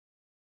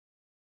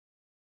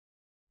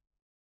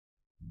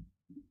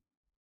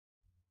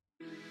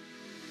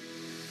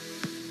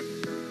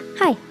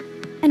Hi,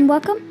 and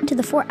welcome to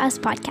the For Us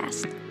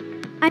podcast.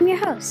 I'm your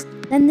host,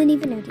 Nandini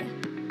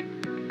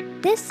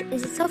Vanudia. This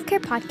is a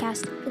self-care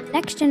podcast for the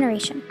next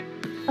generation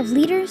of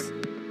leaders,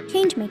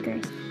 change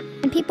makers,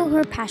 and people who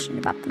are passionate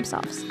about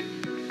themselves.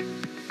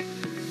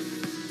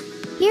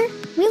 Here,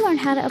 we learn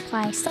how to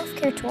apply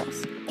self-care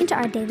tools into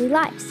our daily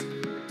lives.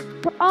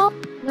 We're all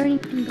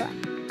learning and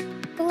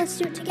growing, so let's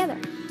do it together.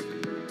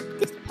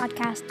 This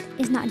podcast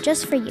is not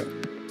just for you,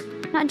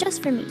 not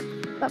just for me,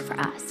 but for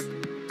us,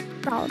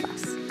 for all of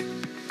us.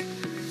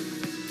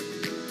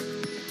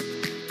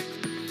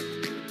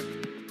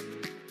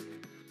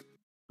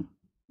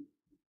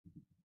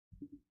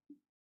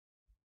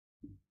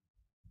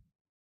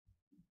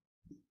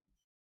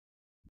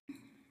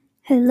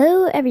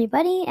 Hello,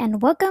 everybody,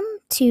 and welcome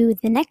to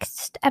the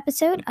next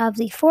episode of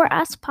the For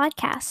Us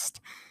podcast.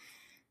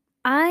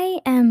 I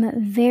am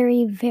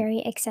very, very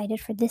excited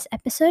for this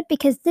episode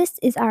because this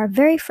is our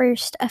very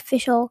first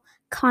official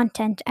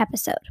content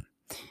episode.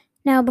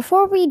 Now,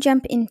 before we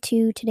jump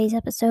into today's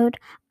episode,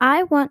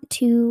 I want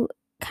to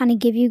kind of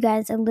give you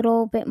guys a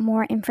little bit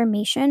more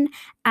information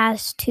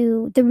as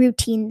to the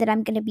routine that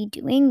I'm going to be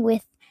doing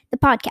with the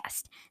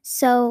podcast.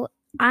 So,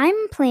 I'm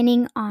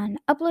planning on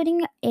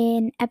uploading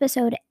an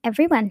episode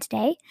every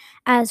Wednesday,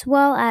 as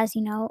well as,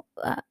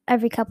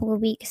 every couple of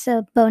weeks,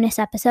 a bonus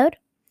episode.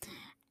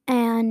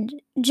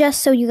 And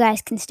just so you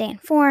guys can stay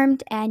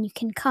informed and you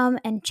can come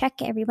and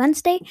check every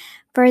Wednesday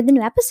for the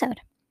new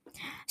episode.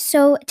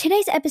 So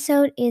today's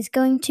episode is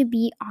going to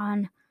be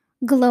on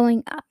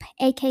glowing up,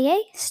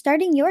 aka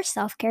starting your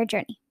self-care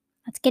journey.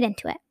 Let's get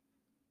into it.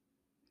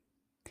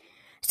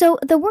 So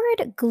the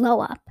word glow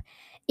up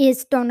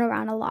is thrown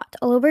around a lot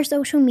all over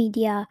social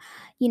media.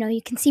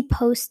 You can see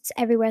posts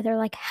everywhere. They're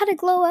like how to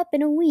glow up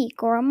in a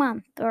week or a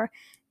month or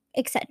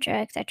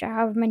etc.,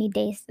 however many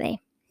days they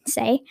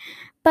say.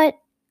 But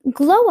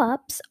glow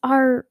ups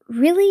are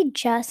really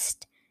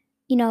just,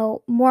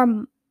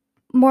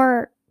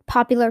 more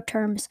popular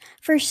terms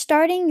for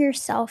starting your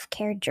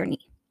self-care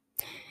journey.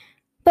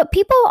 But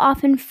people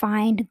often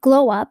find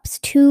glow ups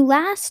to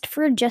last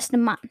for just a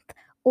month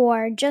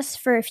or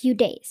just for a few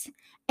days.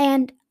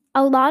 And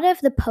a lot of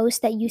the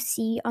posts that you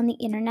see on the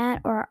internet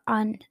or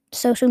on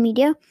social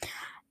media,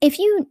 if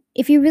you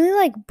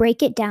really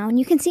break it down,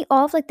 you can see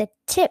all of the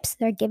tips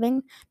they're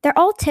giving. They're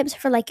all tips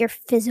for your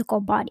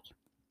physical body.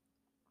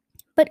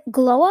 But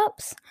glow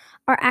ups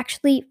are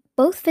actually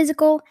both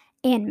physical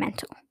and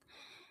mental.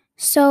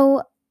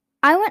 So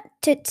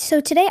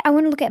today I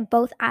want to look at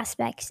both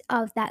aspects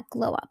of that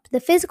glow up, the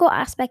physical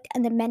aspect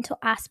and the mental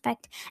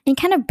aspect, and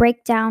kind of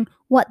break down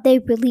what they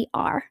really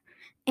are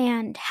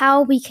and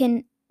how we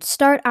can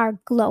start our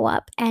glow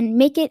up and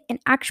make it an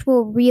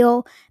actual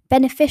real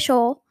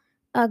beneficial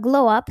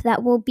glow up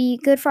that will be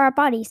good for our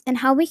bodies, and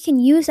how we can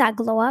use that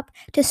glow up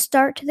to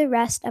start the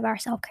rest of our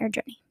self-care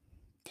journey.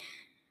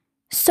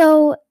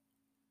 So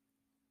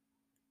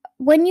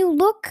when you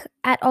look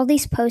at all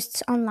these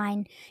posts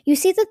online, you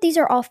see that these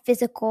are all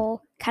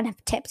physical kind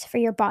of tips for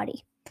your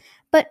body.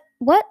 But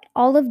what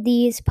all of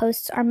these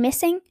posts are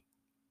missing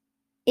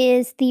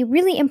is the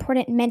really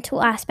important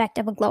mental aspect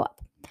of a glow up.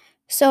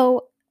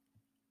 So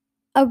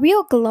a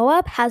real glow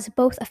up has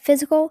both a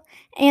physical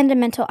and a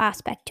mental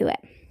aspect to it.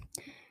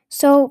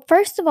 So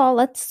first of all,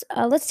 let's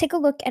take a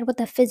look at what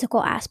the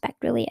physical aspect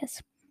really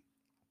is.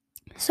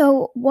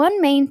 So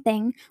one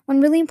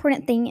really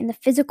important thing in the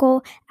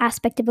physical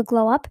aspect of a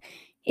glow up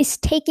is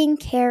taking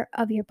care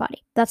of your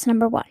body. That's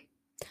number one.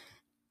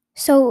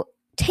 So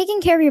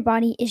taking care of your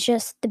body is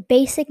just the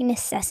basic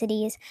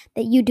necessities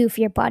that you do for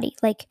your body.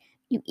 Like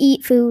you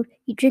eat food,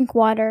 you drink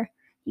water,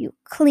 you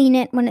clean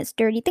it when it's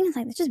dirty, things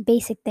like that. Just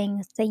basic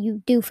things that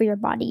you do for your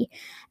body.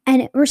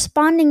 And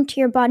responding to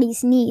your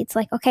body's needs,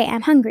 like, okay,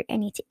 I'm hungry, I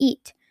need to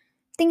eat.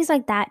 Things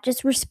like that,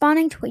 just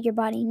responding to what your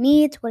body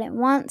needs, what it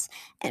wants,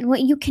 and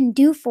what you can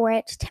do for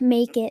it to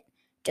make it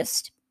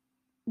just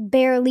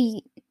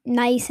barely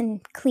nice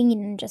and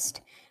clean and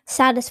just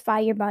satisfy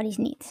your body's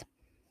needs.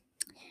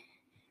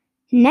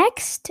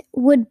 Next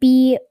would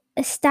be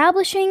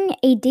establishing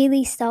a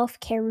daily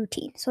self-care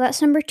routine. So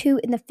that's number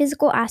 2 in the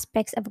physical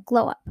aspects of a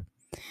glow up.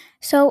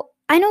 So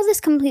I know this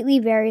completely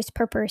varies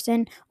per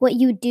person, what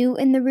you do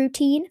in the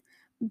routine,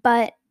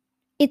 but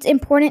it's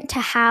important to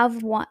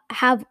have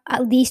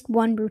at least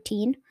one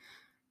routine.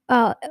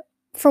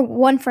 For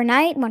one for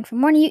night, one for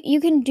morning. You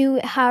can do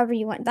it however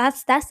you want.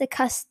 That's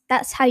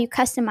how you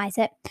customize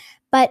it.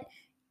 But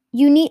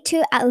you need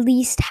to at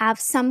least have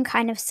some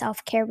kind of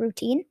self-care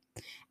routine.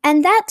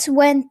 And that's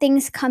when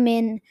things come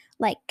in,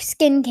 like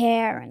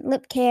skincare and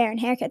lip care and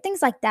hair care,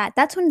 things like that.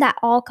 That's when that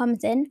all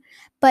comes in.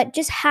 But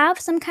just have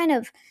some kind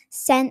of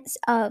sense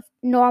of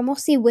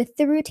normalcy with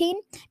the routine,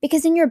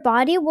 because then your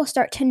body will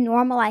start to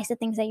normalize the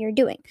things that you're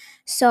doing.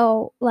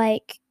 So,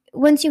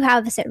 once you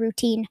have a set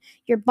routine,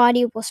 your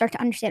body will start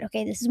to understand,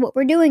 okay, this is what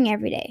we're doing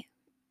every day.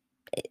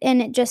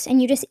 And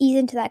you just ease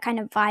into that kind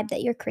of vibe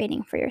that you're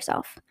creating for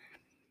yourself.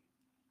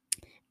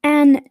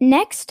 And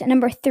next,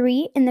 number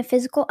 3 in the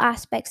physical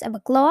aspects of a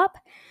glow up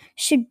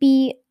should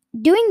be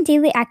doing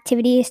daily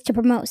activities to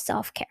promote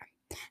self-care.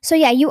 So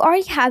yeah, you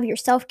already have your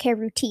self-care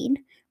routine,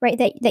 right?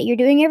 That you're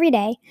doing every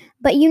day,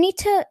 but you need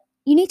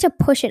to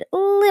push it a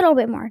little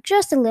bit more,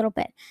 just a little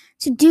bit,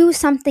 to do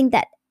something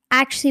that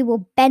actually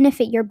will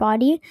benefit your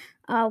body,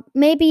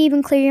 maybe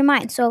even clear your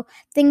mind. So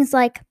things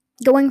like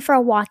going for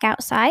a walk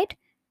outside.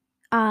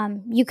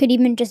 You could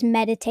even just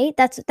meditate.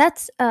 That's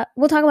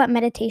we'll talk about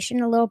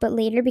meditation a little bit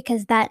later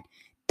because that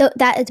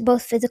is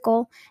both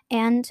physical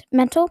and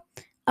mental.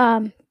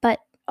 But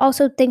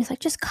also things like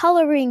just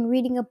coloring,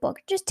 reading a book,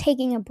 just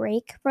taking a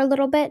break for a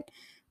little bit,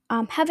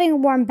 having a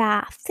warm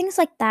bath, things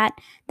like that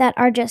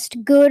are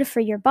just good for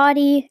your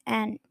body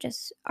and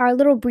just are a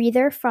little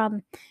breather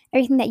from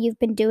everything that you've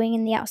been doing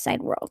in the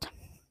outside world.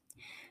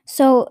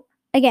 So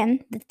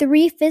again, the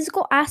three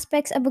physical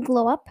aspects of a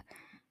glow up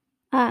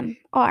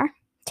are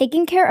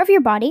taking care of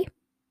your body,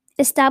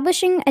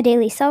 establishing a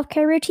daily self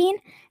care routine,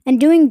 and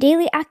doing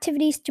daily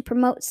activities to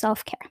promote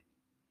self care.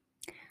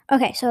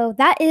 Okay, so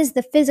that is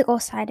the physical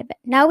side of it.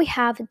 Now we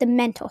have the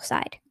mental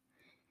side.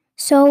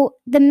 So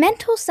the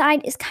mental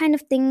side is kind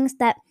of things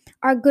that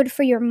are good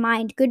for your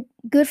mind,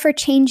 good for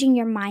changing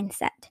your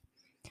mindset.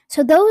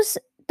 So those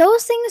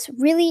things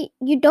really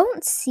you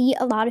don't see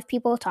a lot of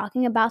people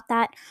talking about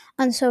that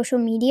on social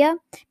media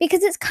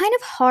because it's kind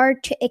of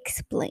hard to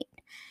explain.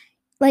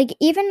 Like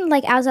even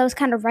like as I was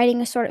kind of writing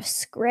a sort of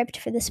script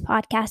for this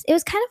podcast, it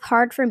was kind of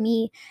hard for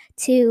me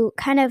to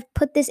kind of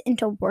put this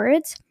into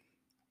words,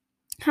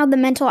 how the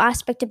mental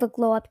aspect of a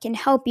glow up can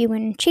help you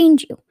and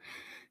change you.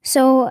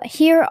 So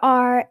here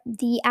are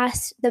the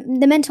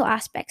mental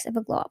aspects of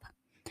a glow up.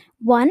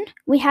 One,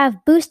 we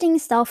have boosting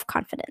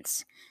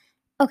self-confidence.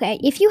 Okay,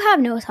 if you have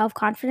no self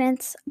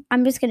confidence,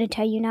 I'm just going to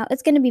tell you now,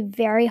 it's going to be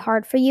very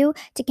hard for you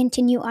to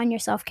continue on your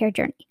self care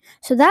journey.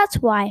 So that's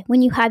why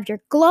when you have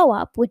your glow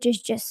up, which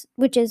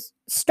is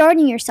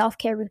starting your self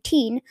care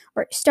routine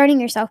or starting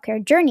your self care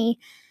journey,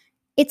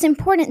 it's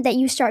important that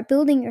you start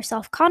building your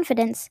self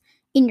confidence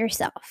in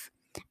yourself.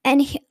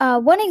 And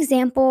one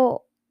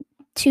example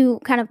to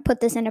kind of put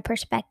this into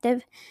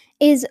perspective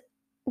is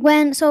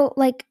when, so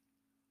like,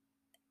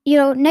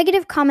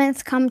 negative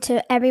comments come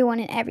to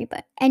everyone and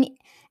everybody, and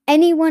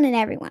anyone and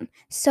everyone.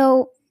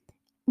 So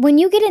when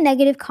you get a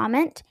negative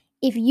comment,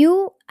 if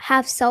you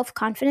have self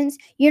confidence,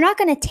 you're not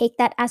going to take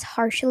that as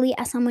harshly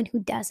as someone who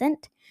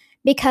doesn't,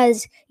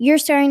 because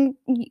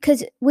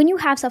because when you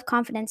have self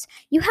confidence,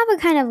 you have a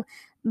kind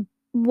of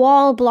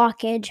wall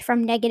blockage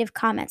from negative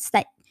comments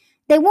that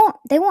they won't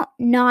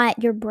gnaw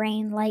at your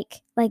brain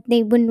like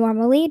they would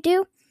normally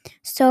do.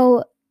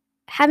 So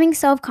having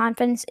self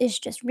confidence is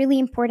just really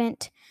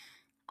important.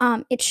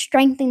 It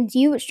strengthens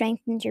you, it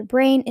strengthens your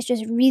brain. It's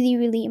just really,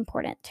 really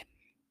important.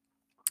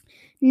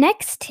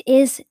 Next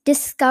is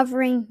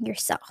discovering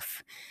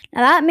yourself.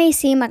 Now that may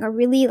seem like a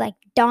really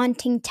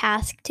daunting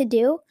task to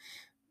do,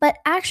 but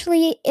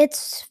actually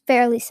it's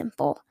fairly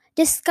simple.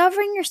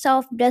 Discovering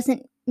yourself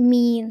doesn't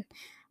mean,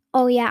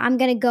 oh yeah, I'm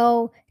going to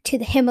go to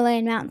the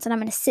Himalayan mountains and I'm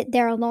going to sit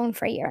there alone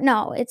for a year.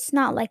 No, it's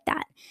not like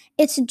that.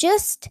 It's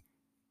just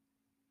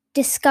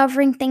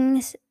discovering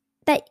things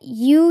that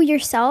you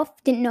yourself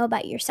didn't know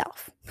about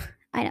yourself.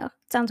 I know,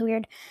 it sounds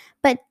weird,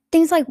 but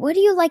things like, what do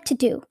you like to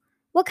do?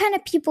 What kind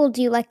of people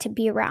do you like to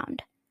be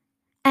around?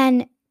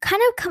 And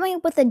kind of coming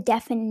up with a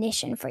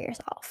definition for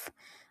yourself.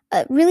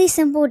 A really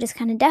simple, just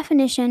kind of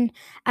definition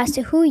as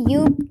to who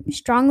you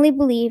strongly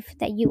believe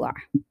that you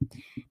are.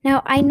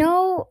 Now, I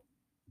know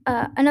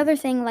another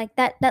thing like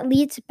that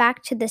leads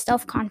back to the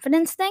self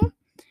confidence thing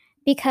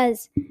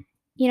because,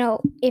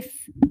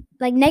 if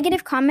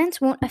negative comments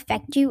won't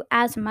affect you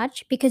as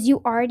much because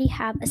you already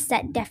have a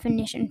set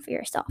definition for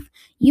yourself.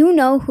 You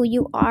know who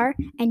you are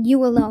and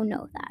you alone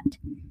know that.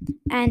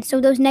 And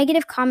so those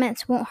negative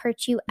comments won't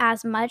hurt you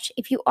as much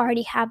if you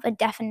already have a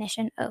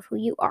definition of who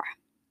you are.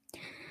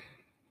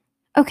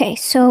 Okay,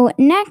 so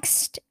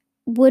next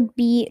would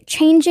be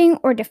changing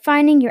or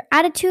defining your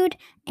attitude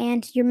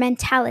and your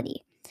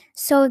mentality.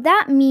 So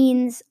that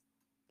means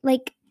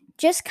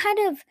just kind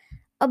of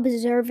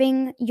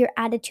observing your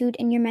attitude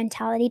and your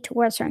mentality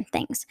towards certain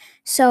things.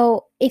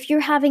 So if you're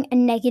having a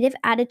negative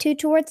attitude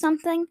towards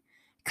something,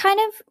 kind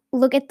of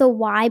look at the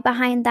why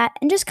behind that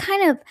and just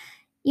kind of,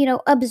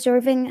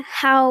 observing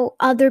how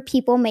other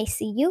people may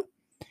see you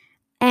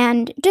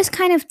and just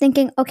kind of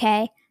thinking,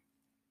 okay,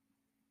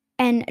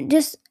 and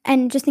just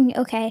thinking,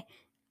 okay,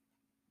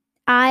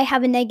 I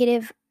have a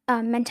negative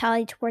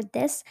mentality toward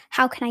this.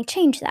 How can I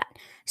change that?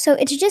 So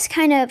it's just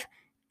kind of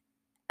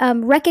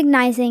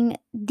recognizing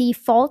the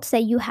faults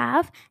that you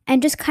have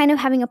and just kind of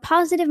having a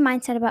positive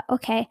mindset about,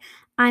 okay,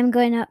 I'm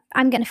gonna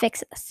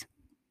fix this.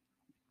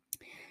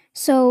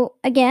 So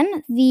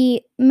again,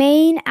 the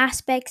main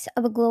aspects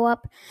of a glow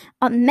up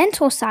on the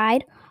mental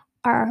side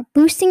are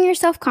boosting your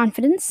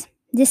self-confidence,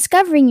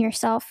 discovering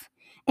yourself,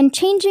 and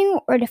changing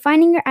or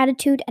defining your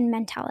attitude and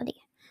mentality.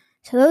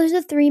 So those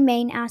are the three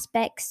main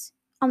aspects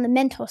on the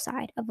mental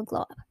side of a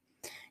glow up.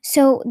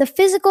 So the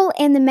physical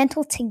and the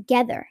mental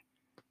together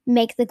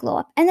make the glow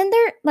up. And then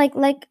there like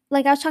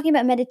I was talking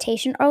about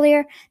meditation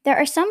earlier, there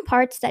are some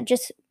parts that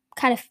just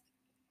kind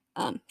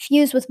of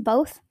fuse with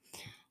both.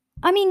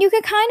 I mean, you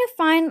could kind of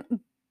find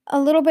a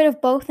little bit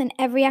of both in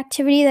every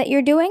activity that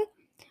you're doing.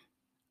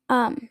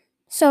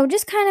 So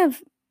just kind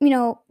of,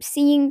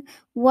 seeing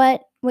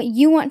what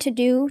you want to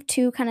do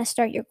to kind of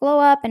start your glow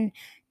up, and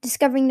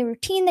discovering the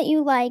routine that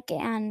you like,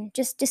 and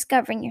just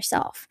discovering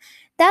yourself.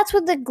 That's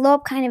what the glow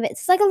up kind of is.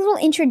 It's like a little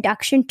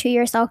introduction to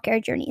your self-care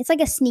journey. It's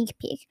like a sneak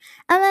peek.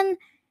 And then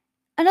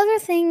another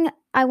thing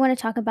I want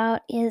to talk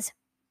about is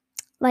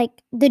like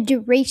the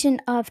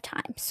duration of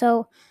time.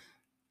 So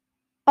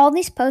all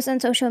these posts on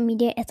social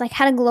media, it's like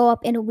how to glow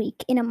up in a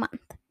week, in a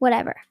month,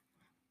 whatever.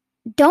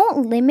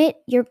 Don't limit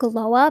your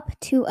glow up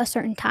to a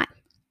certain time.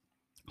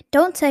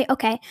 Don't say,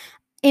 okay,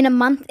 in a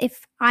month,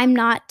 if I'm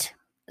not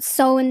this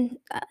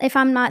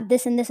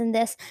and this and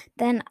this,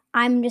 then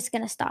I'm just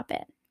gonna stop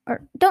it.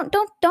 Or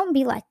don't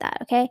be like that,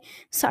 okay?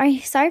 Sorry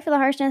for the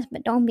harshness,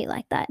 but don't be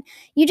like that.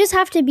 You just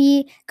have to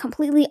be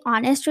completely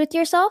honest with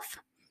yourself,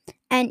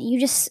 and you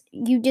just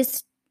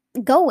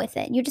go with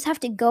it. You just have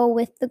to go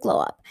with the glow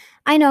up.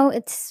 I know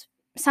it's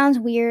sounds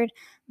weird,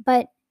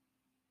 but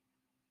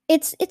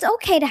it's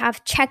okay to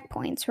have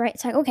checkpoints, right?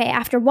 It's like, okay,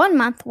 after 1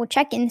 month, we'll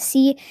check in,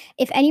 see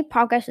if any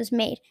progress was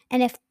made,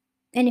 and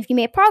if you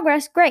made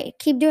progress, great,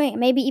 keep doing it.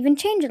 Maybe even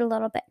change it a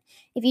little bit.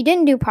 If you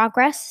didn't do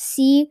progress,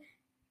 see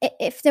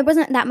if there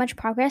wasn't that much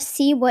progress,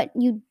 see what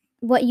you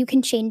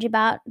can change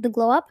about the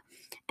glow up,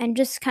 and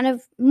just kind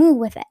of move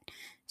with it.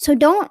 So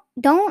don't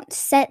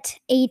set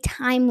a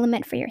time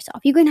limit for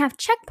yourself. You can have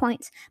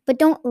checkpoints, but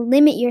don't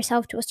limit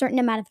yourself to a certain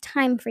amount of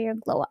time for your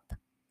glow up.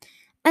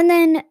 And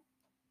then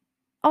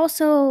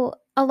also,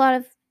 a lot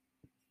of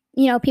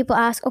people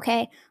ask,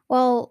 okay,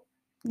 well,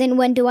 then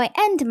when do I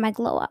end my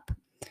glow up?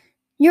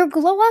 Your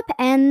glow up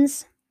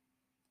ends.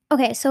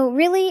 Okay, so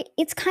really,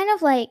 it's kind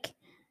of like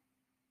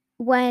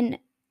when,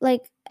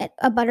 like,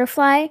 a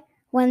butterfly,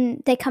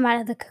 when they come out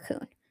of the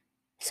cocoon.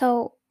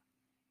 So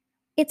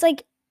it's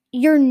like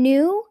you're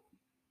new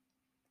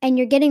and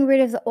you're getting rid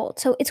of the old.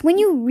 So it's when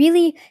you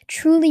really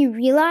truly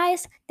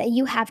realize that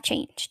you have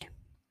changed.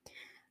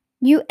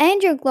 You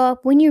end your glow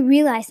up when you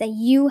realize that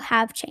you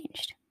have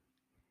changed.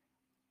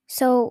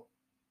 So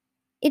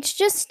it's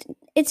just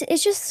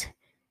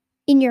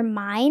in your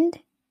mind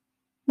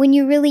when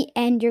you really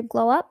end your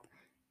glow up.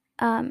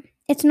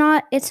 It's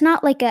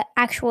not like a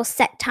actual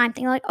set time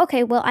thing, like,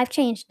 okay, well, I've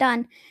changed,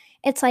 done.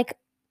 It's like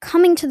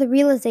coming to the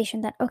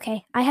realization that,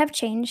 okay, I have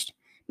changed,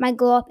 my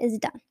glow up is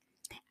done.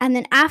 And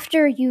then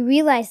after you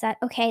realize that,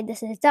 okay,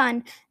 this is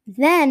done,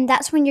 then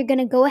that's when you're going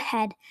to go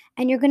ahead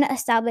and you're going to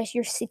establish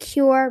your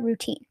secure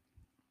routine.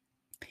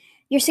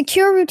 Your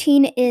secure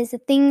routine is the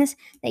things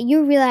that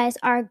you realize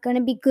are going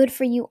to be good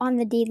for you on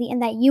the daily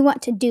and that you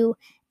want to do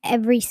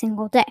every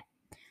single day.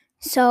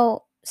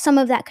 So some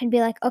of that could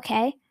be like,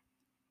 okay,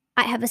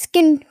 I have a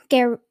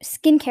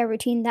skincare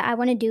routine that I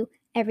want to do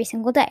every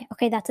single day.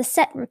 Okay, that's a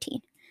set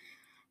routine.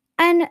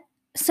 And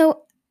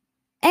so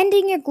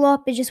ending your glow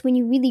up is just when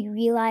you really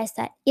realize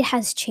that it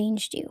has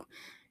changed you.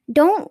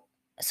 Don't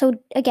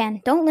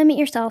don't limit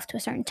yourself to a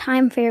certain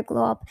time for your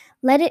glow up.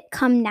 Let it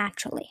come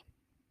naturally.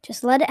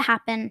 Just let it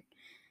happen,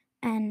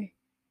 and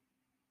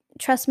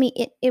trust me,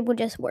 it will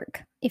just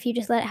work if you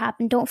just let it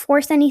happen. Don't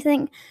force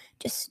anything.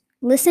 Just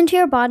listen to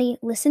your body,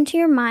 listen to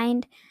your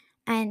mind,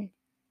 and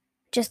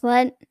just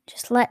let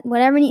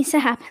whatever needs to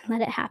happen,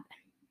 let it happen.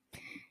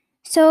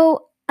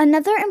 So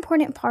another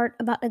important part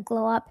about a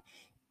glow up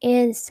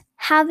is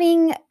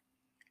having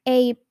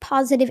a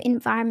positive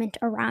environment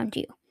around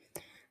you.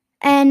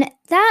 And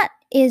that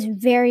is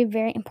very,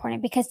 very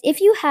important, because if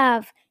you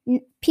have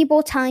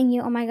people telling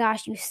you, oh my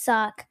gosh, you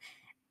suck,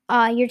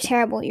 you're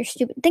terrible, you're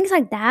stupid, things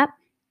like that,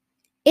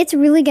 it's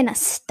really going to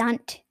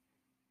stunt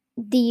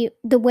the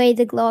way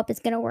the glow up is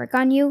going to work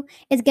on you.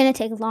 It's going to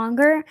take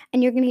longer,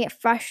 and you're going to get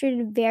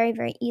frustrated very,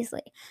 very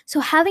easily. So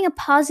having a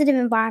positive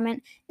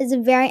environment is a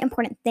very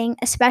important thing,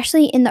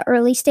 especially in the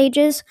early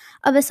stages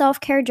of a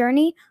self-care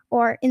journey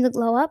or in the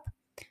glow up.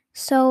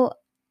 So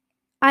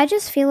I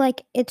just feel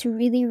like it's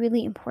really,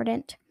 really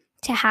important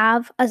to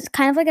have a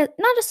kind of like a,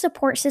 not a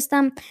support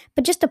system,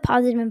 but just a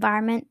positive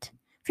environment.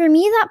 For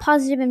me, that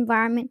positive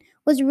environment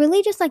was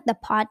really just like the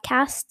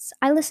podcasts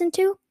I listened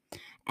to.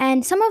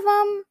 And some of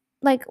them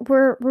like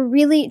were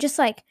really just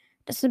like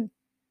just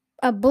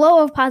a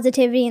blow of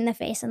positivity in the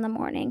face in the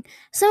morning.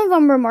 Some of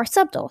them were more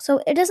subtle.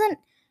 So it doesn't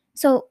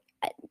so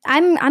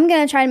I'm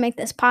gonna try to make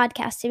this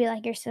podcast to be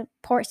like your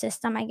support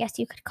system, I guess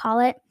you could call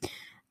it.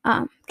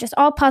 Just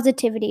all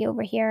positivity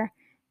over here.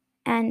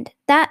 And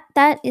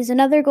that is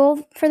another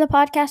goal for the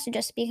podcast, to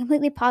just be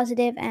completely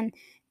positive and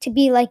to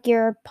be like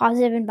your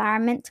positive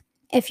environment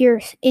if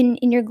you're in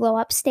your glow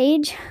up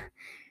stage.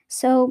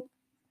 So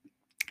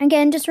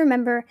again, just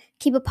remember,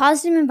 keep a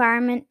positive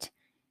environment.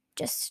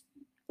 Just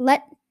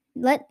let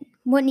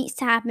what needs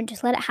to happen,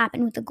 just let it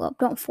happen with the glow up.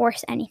 Don't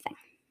force anything.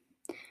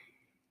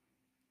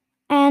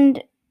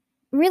 And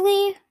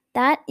really,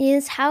 that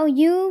is how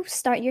you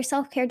start your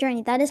self-care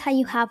journey. That is how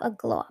you have a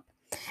glow up.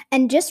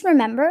 And just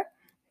remember,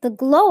 the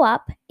glow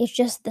up is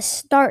just the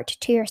start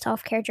to your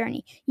self-care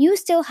journey. You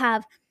still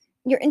have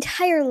your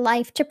entire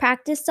life to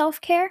practice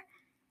self-care,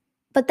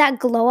 but that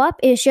glow up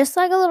is just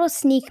like a little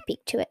sneak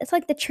peek to it. It's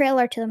like the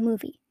trailer to the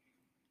movie.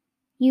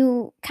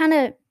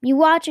 you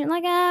watch it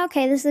like,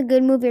 okay, this is a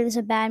good movie or this is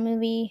a bad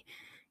movie,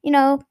 you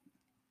know.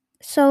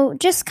 So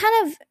just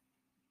kind of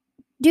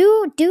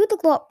do the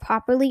glow up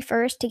properly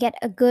first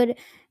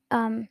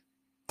um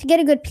to get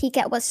a good peek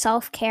at what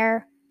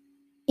self-care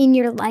in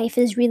your life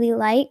is really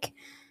like.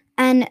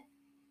 And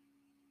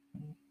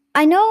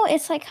I know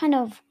it's like kind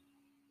of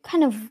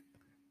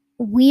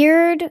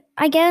weird,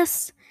 I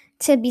guess,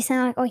 to be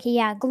saying like, okay,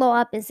 yeah, glow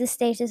up is this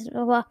stage, this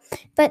blah, blah.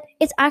 But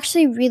it's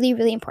actually really,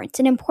 really important. It's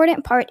an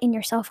important part in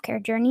your self care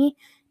journey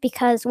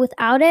because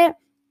without it,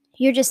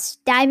 you're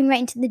just diving right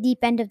into the deep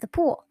end of the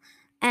pool.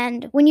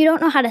 And when you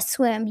don't know how to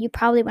swim, you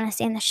probably want to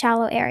stay in the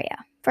shallow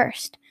area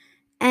first.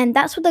 And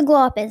that's what the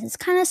glow up is. It's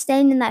kind of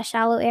staying in that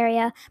shallow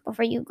area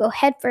before you go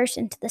headfirst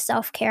into the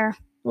self care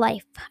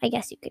life, I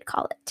guess you could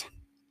call it.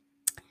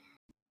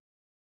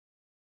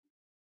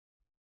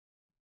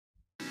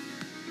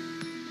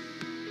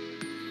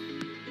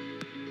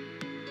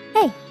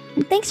 Hey,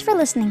 and thanks for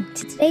listening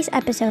to today's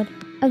episode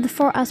of the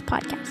For Us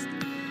podcast.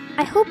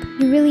 I hope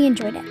you really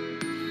enjoyed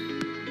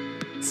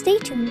it. Stay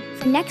tuned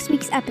for next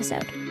week's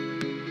episode.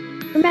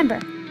 Remember,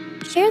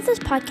 share this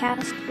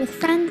podcast with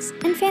friends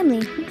and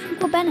family who you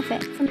think will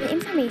benefit from the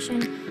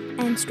information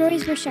and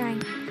stories we're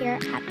sharing here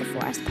at the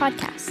For Us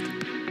podcast.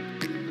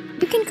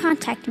 You can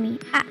contact me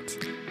at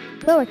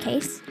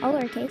lowercase, all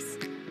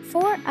lowercase,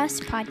 For Us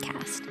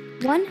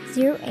podcast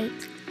 108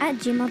 at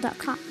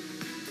gmail.com.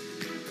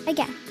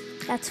 Again,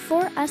 that's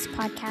For Us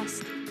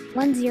podcast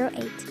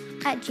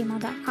 108 at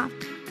gmail.com.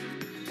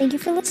 Thank you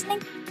for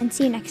listening and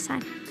see you next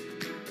time.